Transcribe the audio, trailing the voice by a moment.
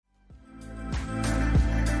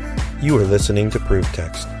You are listening to Proof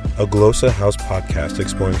Text, a Glossa House podcast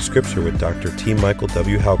exploring Scripture with Dr. T. Michael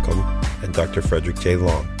W. Halcomb and Dr. Frederick J.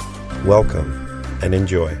 Long. Welcome and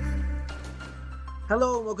enjoy.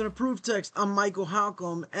 Hello, and welcome to Proof Text. I'm Michael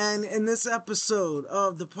Halcomb, and in this episode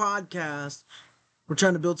of the podcast, we're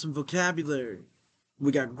trying to build some vocabulary.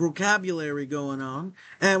 We got vocabulary going on,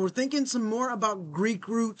 and we're thinking some more about Greek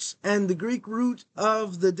roots, and the Greek root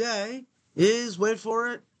of the day is, wait for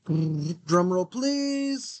it, drum roll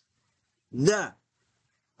please, the.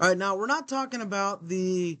 All right, now we're not talking about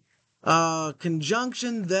the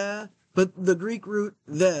conjunction the, but the Greek root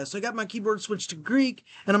the. So I got my keyboard switched to Greek,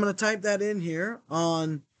 and I'm going to type that in here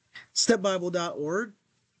on stepbible.org.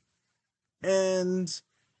 And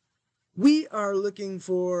we are looking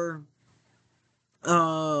for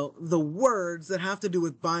the words that have to do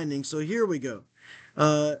with binding. So here we go.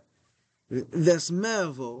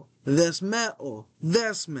 Desmevo, desmeo,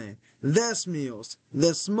 desme, desmios,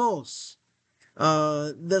 desmos,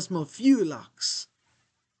 desmophulax,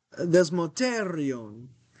 desmoterion,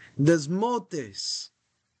 desmotes,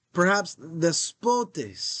 perhaps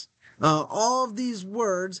despotes. All of these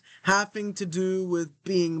words having to do with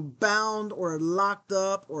being bound or locked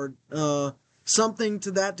up or something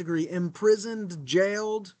to that degree, imprisoned,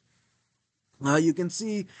 jailed. You can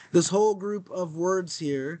see this whole group of words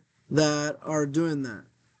here that are doing that.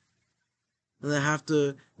 And they have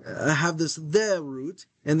to have this the root,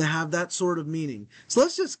 and they have that sort of meaning. So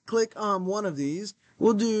let's just click on one of these.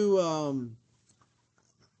 We'll do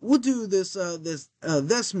this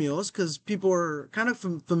desmios, because people are kind of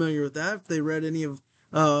familiar with that if they read any of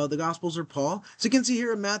the Gospels or Paul. So you can see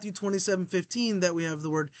here in Matthew 27:15 that we have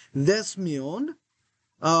the word desmion.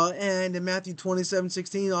 And in Matthew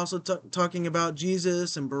 27:16, also talking about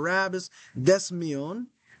Jesus and Barabbas, desmion.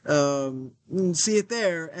 You can see it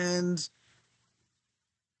there. And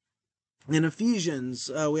in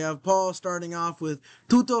Ephesians, we have Paul starting off with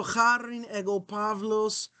Tuto charin ego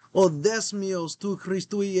Pavlos o desmios tu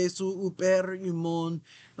Christui Jesu uper umon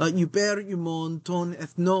ton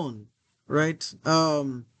ethnon. Right?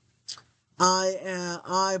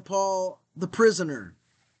 I, Paul, the prisoner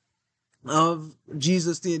of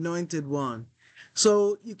Jesus, the Anointed One.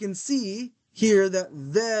 So you can see here that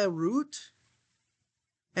the root,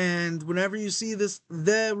 and whenever you see this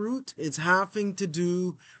the root, it's having to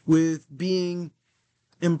do with being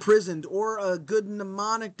imprisoned, or a good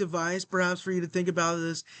mnemonic device, perhaps for you to think about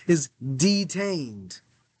this, is detained.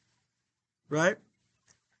 Right?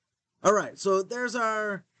 All right, so there's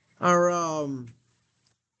our the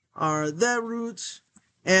root,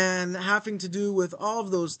 and having to do with all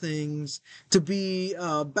of those things, to be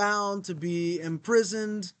bound, to be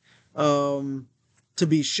imprisoned, to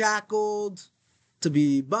be shackled, to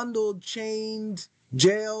be bundled, chained,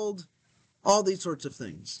 jailed, all these sorts of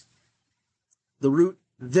things. The root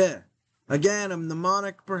the. Again, a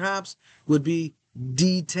mnemonic perhaps would be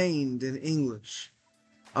detained in English.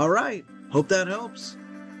 All right, hope that helps.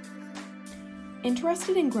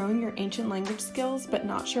 Interested in growing your ancient language skills but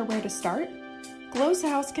not sure where to start? Glossa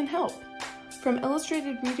House can help. From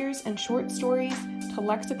illustrated readers and short stories to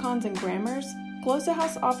lexicons and grammars, Glossa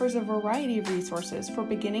House offers a variety of resources for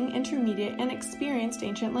beginning, intermediate, and experienced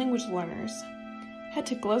ancient language learners. Head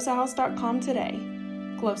to glossahouse.com today.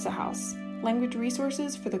 Glossa House, language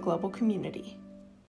resources for the global community.